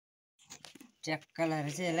ट्याक्क लाएर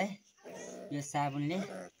चाहिँ यसलाई यो साबुनले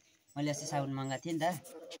मैले अस्ति साबुन मगाएको थिएँ नि त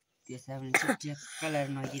त्यो साबुनले चाहिँ ट्याक्क लाएर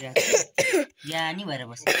नुहाइदिइरहेको छु ज्ञानी भएर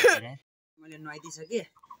बसेको मैले नुहाइदिइसकेँ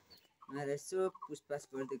नुहाएर यसो पुसपास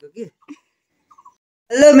गरिदिएको कि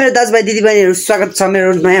हेलो मेरो दाजुभाइ दिदीबहिनीहरू स्वागत छ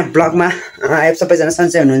मेरो नयाँ ब्लगमा सबैजना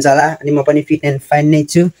सन्चै हुनुहुन्छ होला अनि म पनि फिट एन्ड फाइन नै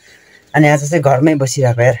छु अनि आज चाहिँ घरमै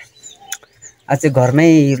बसिरहेको यार आज चाहिँ घरमै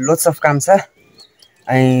लोट्स अफ काम छ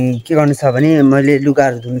अनि के गर्नु छ भने मैले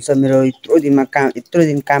लुगाहरू धुनु छ मेरो यत्रो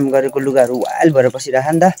दिन काम गरेको लुगाहरू वाइल भएर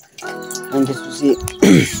बसिरहेको नि त अनि त्यसपछि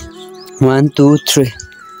 1 2 3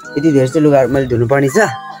 यति धेरै चाहिँ लुगाहरू मैले धुनुपर्ने छ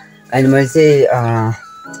अनि मैले चाहिँ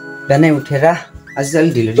बिहानै उठेर आज चाहिँ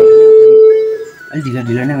अलिक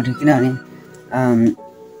ढिलो नै उठेँ किनभने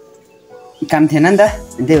काम थिएन नि त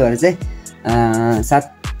अनि त्यही भएर चाहिँ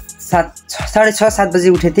 6:30 बजी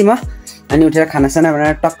उठेँ थिएँ म अनि उठेर खानासाना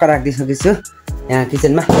बनाएर टक्क राखिदिइसकेको छु यहाँ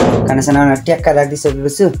किचनमा खानासाना बनाएर ट्याक्क राखिदिइसकेको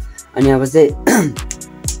छु अनि अब चाहिँ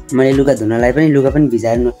मैले लुगा धुनलाई पनि लुगा पनि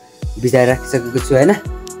भिजाएर राखिसकेको छु होइन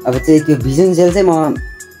अब चाहिँ त्यो भिजुन्जेल चाहिँ म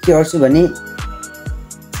के गर्छु भने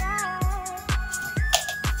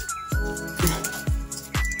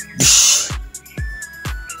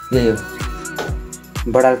यही हो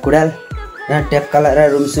बडाल कुडाल यहाँ ट्याक्क लाएर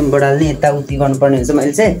रुमसुम बडाल्ने यताउति गर्नुपर्ने हुन्छ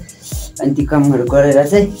मैले चाहिँ अनि ती कामहरू गरेर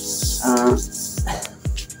चाहिँ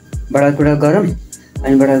बडाल कुडाल गरौँ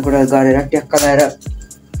अनि बडाल कुडाल गरेर ट्याक्क लाएर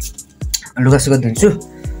लुगासुगा धुन्छु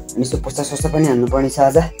अनि यसो पोस्टा सोस्टा पनि हान्नुपर्ने छ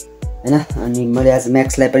आज होइन अनि मैले आज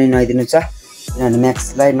म्याक्सलाई पनि नुहाइदिनु छ किनभने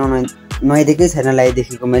म्याक्सलाई नुहाइदिएकै छैन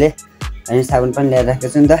ल्याइदेखिको मैले अनि साबुन पनि ल्याएर राखेको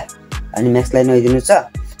छु नि त अनि म्याक्सलाई नुहाइदिनु छ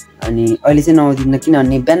अनि अहिले चाहिँ नुहाइदिनु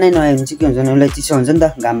किनभने बिहानै नुहायो भने चाहिँ के हुन्छ भने उसलाई चिसो हुन्छ नि त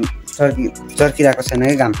घाम चर्किरहेको छैन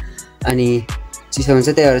कि घाम अनि चिसो हुन्छ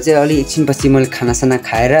त्यही भएर चाहिँ अलि एकछिनपछि मैले खानासाना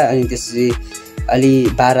खाएर अनि त्यसपछि अलि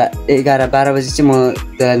 11-12 बजी चाहिँ म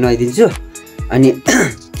त्यसलाई नुहाइदिन्छु अनि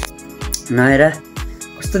नुहाएर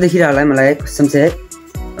कस्तो देखिरह होला मलाई कसम चाहिँ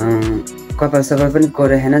कपाल सपाल पनि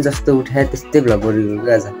कोरेन जस्तो उठाए त्यस्तै भ्लग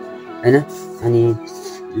गरेको आज होइन अनि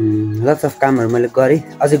लट्स अफ कामहरू मैले गरेँ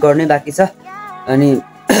अझै गर्नै बाँकी छ अनि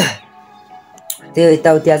त्यो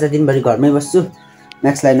यताउति आज दिनभरि घरमै बस्छु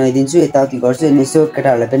म्याक्सलाई नुहाइदिन्छु यताउति गर्छु अनि यसो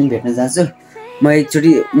केटाहरूलाई पनि भेट्न जान्छु म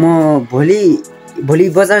एकचोटि भोलि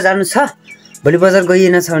बजार जानु छ भोलि बजार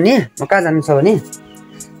गइएन छ भने म कहाँ जानु छ भने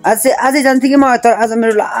आजै जान्थेँ कि म तर आज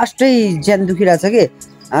मेरो लास्टै ज्यान दुखिरहेको छ कि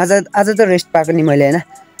आज त रेस्ट पाएको नि मैले होइन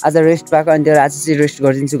आज रेस्ट पाएको अनि त्यो आज चाहिँ रेस्ट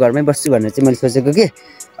गरिदिन्छु घरमै बस्छु भनेर चाहिँ मैले सोचेको कि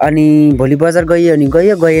अनि भोलि बजार गइयो भने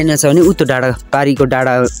गइएन छ भने उतो डाँडा पारीको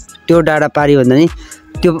डाँडा त्यो डाँडा पारी भन्दा नि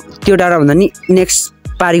त्यो डाँडा भन्दा नि नेक्स्ट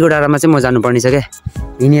पारीको डाँडामा चाहिँ म जानुपर्ने छ क्या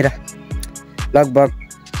हिँडेर लगभग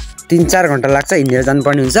 3-4 घन्टा लाग्छ हिँडेर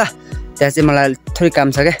जानुपर्ने हुन्छ त्यहाँ चाहिँ मलाई थोरै काम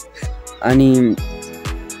छ क्या अनि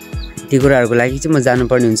त्यो कुराहरूको लागि चाहिँ म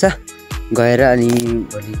जानुपर्ने हुन्छ गएर अनि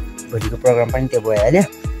भोलिको प्रोग्राम पनि त्यो भइहाल्यो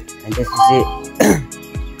अनि त्यसपछि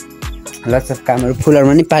लट्स अफ कामहरू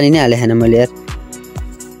फुलहरूमा नि पानी नै हालेको छैन मैले यार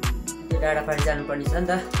त्यो डाँडा पारी जानुपर्ने छ नि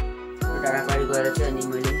त त्यो डाँडा पारी गएर चाहिँ अनि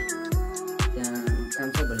मैले त्यहाँ काम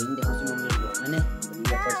छ भोलि पनि देखाउँछु म मेरो भ्लगमा नै भोलि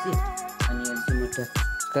पर्सि अनि अहिले म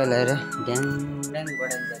टक्क लगाएर ड्याङ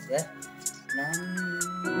बढाइदिन्छ यार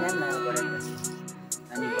ड्याङ बढाइदिन्छ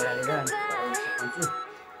अनि बढालेर अनि सघाउँछु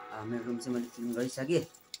मेरो रुम चाहिँ मैले क्लिन गरिसकेँ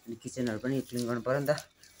अनि किचनहरू पनि क्लिन गर्नु पऱ्यो नि त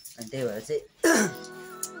अनि त्यही भएर चाहिँ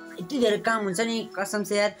यति धेरै काम हुन्छ नि कसम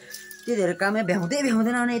से यार यति धेरै कामै भ्याउँदैन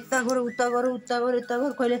भने यता गर उता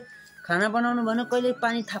गर कहिले खाना बनाउनु भन्यो कहिले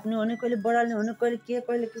पानी थाप्नु भन्यो कहिले बढाल्नु भन्यो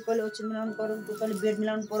कहिले ओछ्यान मिलाउनु पऱ्यो कहिले बेड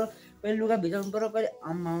मिलाउनु पऱ्यो कहिले लुगा भिजाउनु पऱ्यो कहिले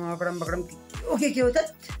आम्मा अकडम के हो त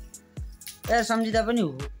यार सम्झिँदा पनि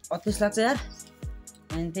अत्यास लाग्छ यार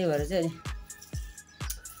अनि त्यही भएर चाहिँ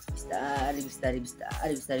अनि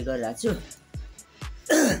बिस्तारै गरिरहेको छु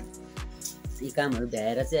यी कामहरू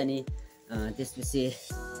भ्याएर चाहिँ अनि त्यसपछि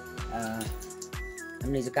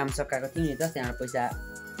हामीले जो काम सकाएको थियौँ नि त त्यहाँबाट पैसा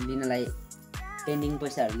लिनलाई पेन्डिङ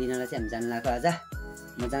पैसाहरू लिनलाई चाहिँ हामी जानु लाग्यो आज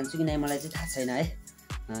म जान्छु कि नै मलाई चाहिँ थाहा छैन है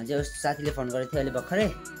जो साथीले फोन गरेको थियो अहिले भर्खरै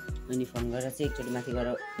अनि फोन गरेर चाहिँ एकचोटि माथि गएर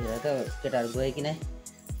हेरेर त केटाहरू गयो कि नै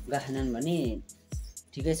गएनन् भने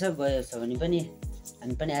ठिकै छ गयो छ भने पनि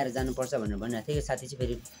हामी पनि आएर जानुपर्छ भनेर भनिरहेको थियो कि साथी चाहिँ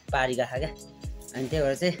फेरि पारी गएको क्या अनि त्यही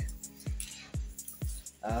भएर चाहिँ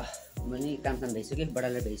मैले कामसाम भइसक्यो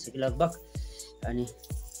बडालेर भइसक्यो लगभग अनि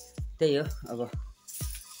त्यही हो अब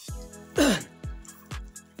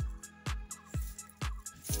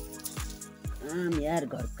यार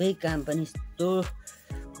घरकै काम पनि यस्तो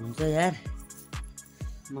हुन्छ यार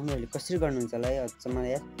मम्मीहरूले कसरी गर्नुहुन्छ होला है अचम्म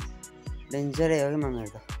यार डेन्जरै हो कि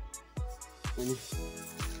मम्मीहरू त अनि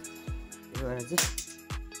त्यही भएर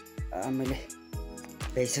चाहिँ मैले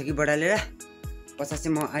भ्याइसकेँ बडालेर पछाडि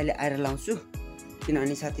चाहिँ म अहिले आएर लाउँछु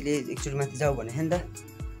किनभने साथीले एकचोटि माथि जाऊ भने नि त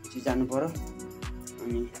त्यसपछि जानु पर्यो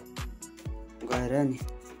अनि गएर नि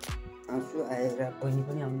आउँछु आएर बहिनी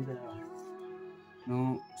पनि आउनु बेला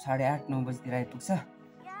 8:30 9 बजीतिर आइपुग्छ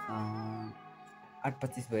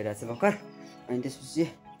 8:25 भइरहेछ भर्खर अनि त्यसपछि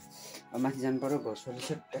माथि जानु पर्यो घरसोली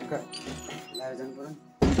सब टक्क लाएर जानु पर्यो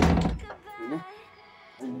हैन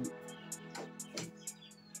अनि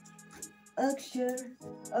अक्षर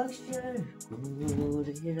अक्षर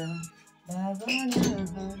गुरेर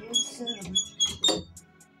भावनाहरु छ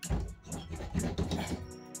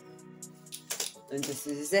अनि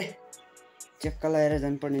त्यसपछि चाहिँ चक्क लगाएर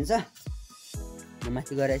जानुपर्ने हुन्छ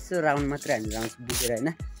माथि गएर यसो राउन्ड मात्रै हामी राउन्ड बुझेर हैन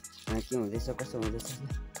के हुँदैछ कसो हुँदैछ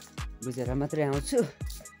बुझेर मात्रै आउँछु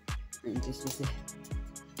अनि त्यसपछि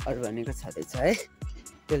अरू भनेको छँदैछ है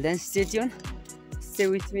till then stay tune stay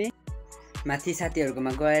with me माथि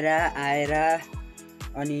साथीहरुकोमा गएर आएर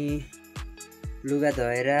अनि लुगा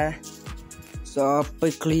धोएर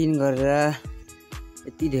सबै क्लिन गरेर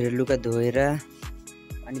यति धेरै लुगा धोएर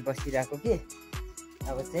अनि बसिरहेको के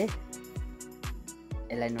अब चाहिँ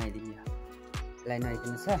यसलाई नुहाइदिनु यसलाई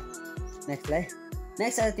नुहाइदिनु छ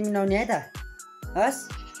नेक्स्ट आज तिमी नुहाउने है त हस्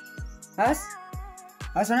हस्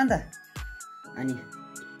हस् भन नि त अनि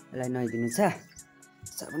यसलाई नुहाइदिनु छ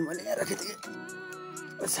साबुन मैले यहाँ राखेको थिएँ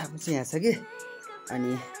साबुन चाहिँ यहाँ छ कि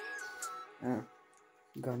अनि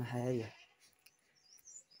गर्न खायो यो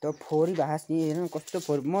त फोरी भास नि हेर्नु कस्तो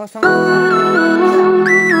फोरी मसँग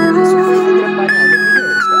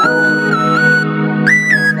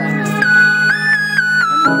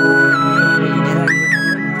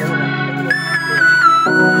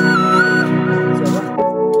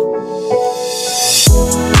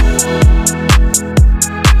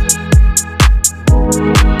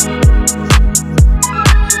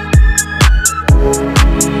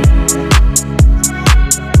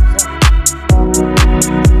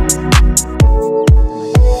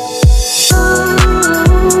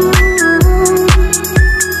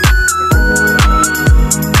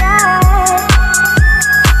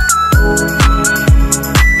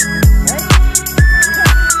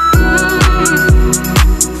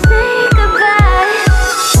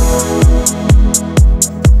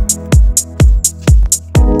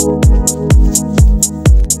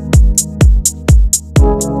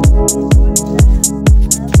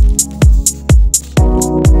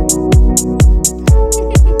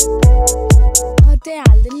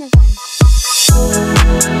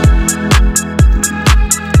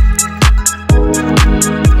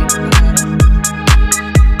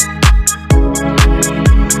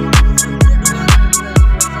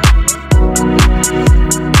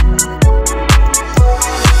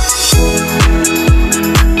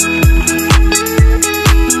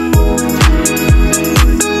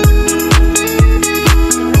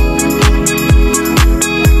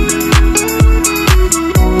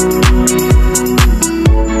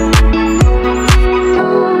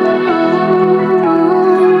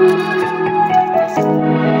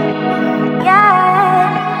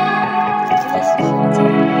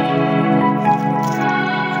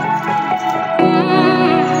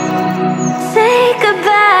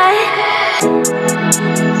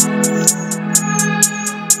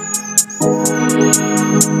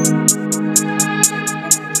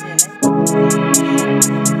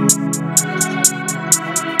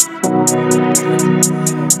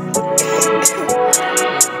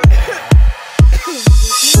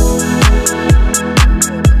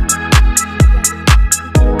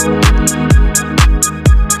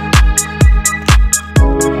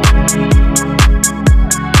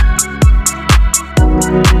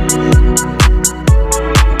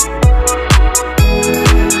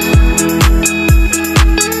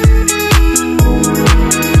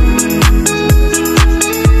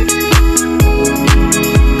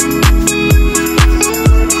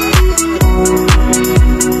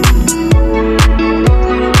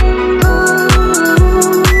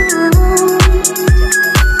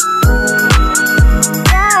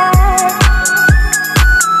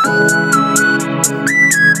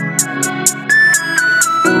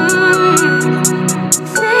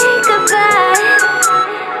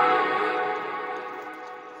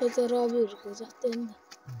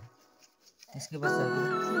इसके बाद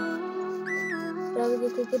रवि को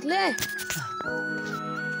कुकुरले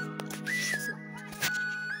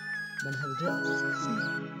बन्हा बिठ्यो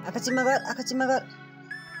आकाचिमा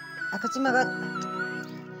गर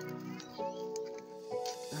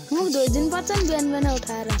मुख धोइदिनु पर्छ नि बिहान बिहान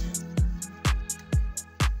उठाएर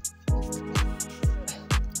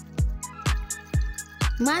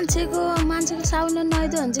मान्छेको साउन्ड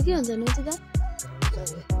नआइदो हुन्छ के हुन्छ नि त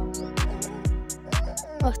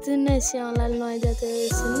अस्ति नै स्याउलाई नुहाइदिएको थियो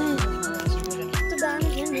एकछिन नै त्यो दामी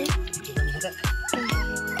थियो नि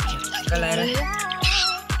झट्का लाएर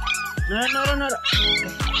नरो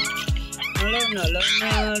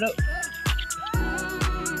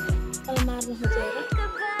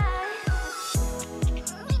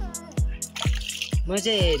म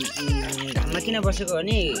चाहिँ घाममा किन बसेको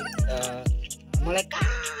भने मलाई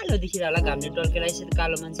कालो देखिरह होला घामले टल्केर यसरी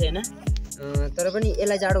कालो मान्छे हैन तर पनि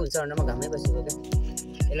यसलाई जाडो हुन्छ भनेर म घाममै बसेको क्या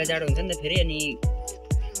यसलाई जाडो हुन्छ नि त फेरि अनि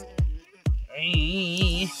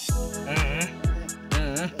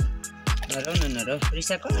नरो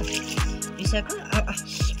रिसाको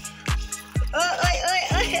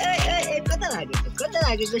कता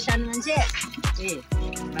लागेको सानो मान्छे ए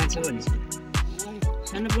मान्छे भन्छ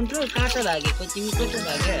सानो पुन्टो काँटा लागेको तिमी कता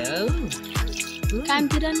लाग्यो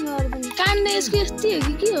कानतिर नि गर्दैन कान यसको यस्तै हो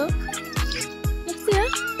कि के हो यस्तै हो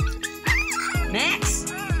म्याक्स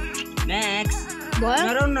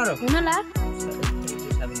भयो नरो हुन ला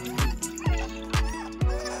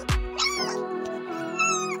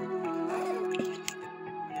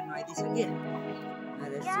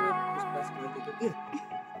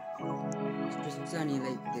अनि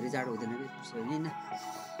यसलाई धेरै जाडो हुँदैन कि त्यसो होइन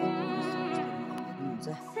हुन्छ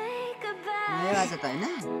आज त होइन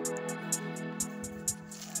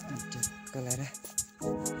कलाएर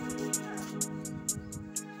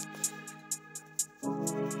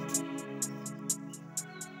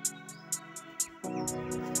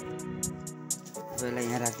यसलाई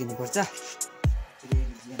यहाँ राखिदिनुपर्छ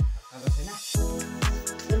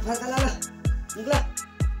फर्का ल निक्ल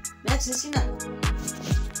म्याक्स सिन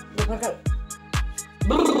फर्का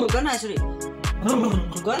गर्न यसरी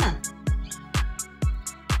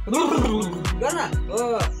गर्न हो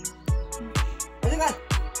अझै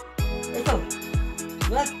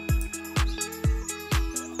गर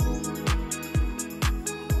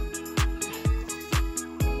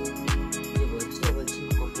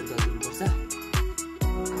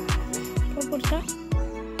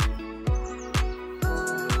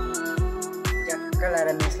यस्तो गर लाएर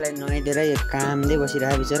मेसलाई नुहाइदिएर यो कामले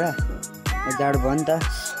बसिरहेको बिचरा जाडो भयो नि त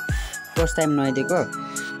फर्स्ट टाइम नुहाइदिएको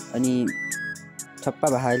अनि छप्पा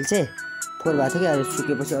भएको अहिले चाहिँ फोहोर भएको थियो कि अहिले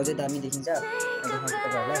सुकेपछि अझै दामी देखिन्छ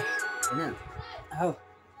तपाईँहरूलाई होइन हौ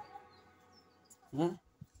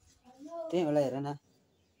त्यही होला हेर न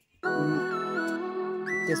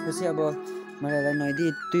त्यसपछि अब मैले यसलाई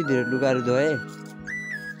नुहाइदिएँ दुई धेरै लुगाहरू धोएँ अब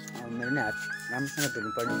मेरो नै हात राम्रोसँग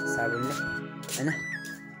धुनुपर्ने साबुनले होइन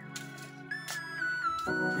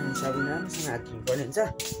साबुन राम्रोसँग हात धुनुपर्ने हुन्छ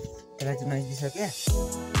त्यसलाई चाहिँ नुहाइदिइसकेँ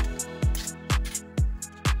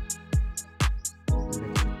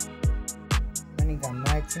अनि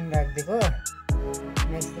घाममा एकछिन राखिदिएको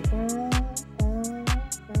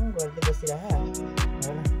गर्दै बसिरह होला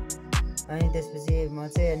अनि त्यसपछि म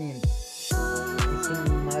चाहिँ अनि एकछिन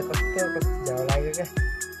मलाई कस्तो झ्याउ लाग्यो क्या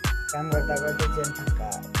काम गर्दा गर्दै ज्यान थक्का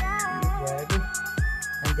भयो कि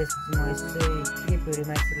अनि त्यसपछि म यसो के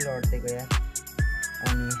पुरीमा यसरी लड्दै गएँ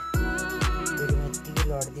अनि पुरीमा यत्तिकै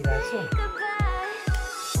लडिदिइरहेको छु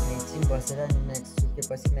एकछिन बसेर अनि म्याक्स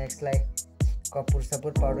सुकेपछि म्याक्सलाई कपुर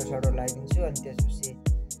सपुर पाउडर साउडर लगाइदिन्छु अनि त्यसपछि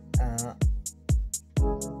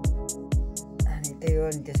अनि त्यही हो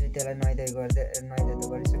अनि त्यसपछि त्यसलाई नुहाइधुवाइ त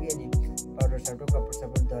गरिसकेँ अनि पाउडर साउडर कपुर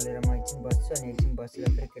सपुर दलेर म एकछिन बस्छु अनि एकछिन बसेर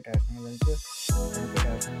फेरि केटाहरूसँग जान्छु अनि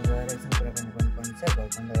केटाहरूसँग गएर एकछिन कुराकानी गर्नुपर्ने छ घर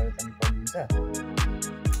बन्द गरेर जानुपर्ने हुन्छ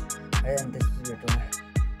है अनि त्यसपछि भेटौँ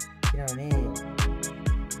किनभने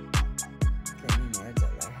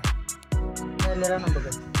लिएर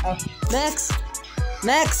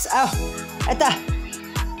म्याक्स आऊ यता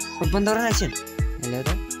बन्द गर न एकछिन ल्याउ त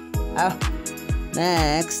आऊ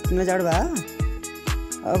म्याक्स तिम्रो जाडो भयो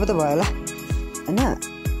अब त भयो होला होइन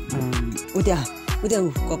उता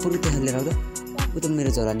कपुर उता लिएर आऊ त उता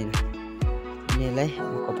मेरो झोलानिर अनि यसलाई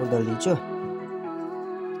कपुर दलिदिन्छु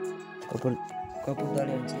कपुर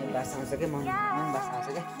दल्यो भने चाहिँ बास आउँछ क्या मन बास आउँछ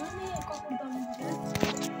क्या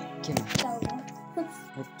केमा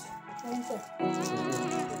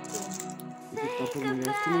कपुर मैले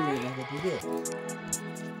अस्ति नै ल्याइरहेको थिएँ कि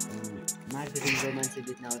मार्केटिङको मान्छे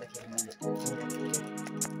बेच्न आउँदाखेरि मैले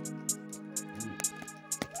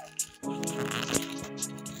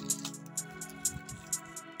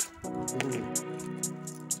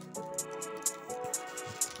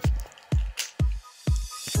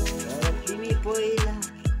तिमी पहिला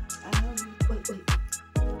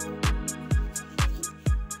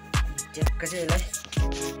ट्याक्क चाहिँ यसलाई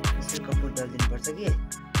यसरी कपुर दलिदिनुपर्छ कि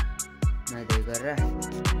नुहाइधुवाइ गरेर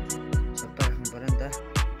सबै राख्नु पऱ्यो नि त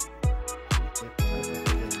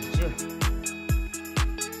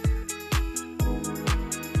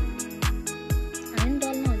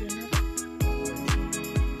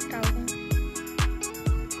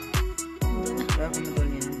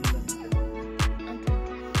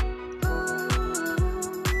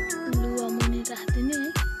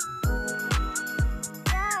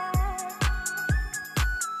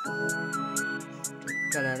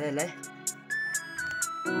मलाई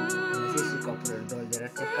कपडहरू दलिदिएर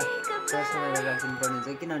ठ्याक्क सरसफाइ गरेर राखिदिनु पर्ने हुन्छ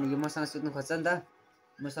किनभने यो मसँग सुत्नु खोज्छ नि त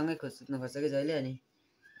मसँगै सुत्नु खोज्छ कि जहिले अनि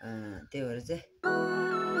त्यही भएर चाहिँ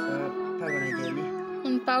सफा बनाइदियो नि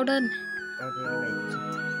पाउडर लगाइदिन्छु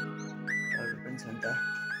पाउडर पनि छ नि त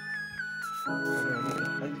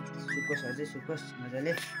सुकोस् अझै सुकोस्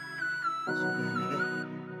मजाले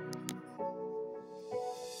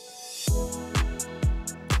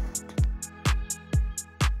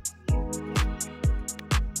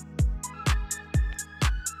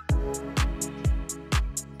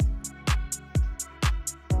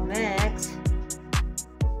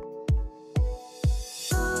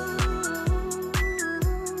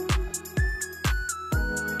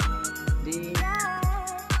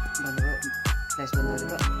सुक्दैन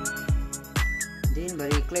क्या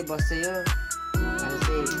दिनभरि एक्लै बस्छ यो आज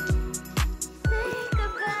चाहिँ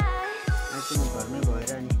म घरमै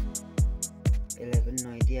भएर नि यसलाई पनि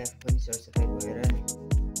नुहाइदिएँ आफू पनि सरसफाइ भएर नि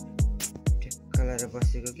ठिक्क लगाएर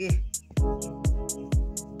बसेको कि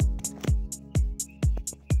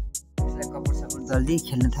यसलाई कपड सपड जल्दी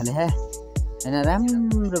खेल्न थाले होइन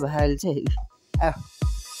राम्रो भएर चाहिँ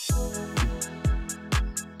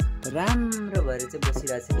राम्रो भएर चाहिँ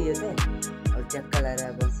बसिरहेको छ कि यो चाहिँ अब ट्याक्क लगाएर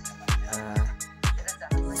अब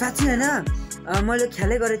साँच्ची होइन मैले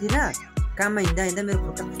ख्यालै गरेको थिइनँ काममा हिँड्दा हिँड्दा मेरो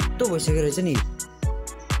खुट्टा कस्तो भइसकेको रहेछ नि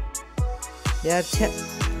यार छ्या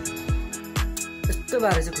यस्तो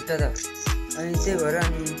भएर चाहिँ खुट्टा त अनि त्यही भएर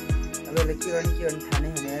अनि अब यसलाई के गर्ने थाहा नै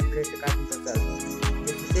हुने प्लेट काट्नुपर्छ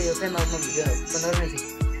त्यसपछि चाहिँ यो चाहिँ म भिडियो 15 मिनट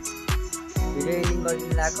भिडियो एडिङ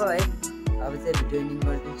गरिदिनु लाग्यो है अब चाहिँ भिडियो एडिङ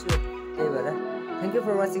गरिदिन्छु त्यही भएर Thank you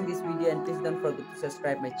for watching this video and please don't forget to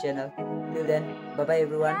subscribe my channel. Till then, bye bye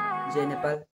everyone. Jai Nepal.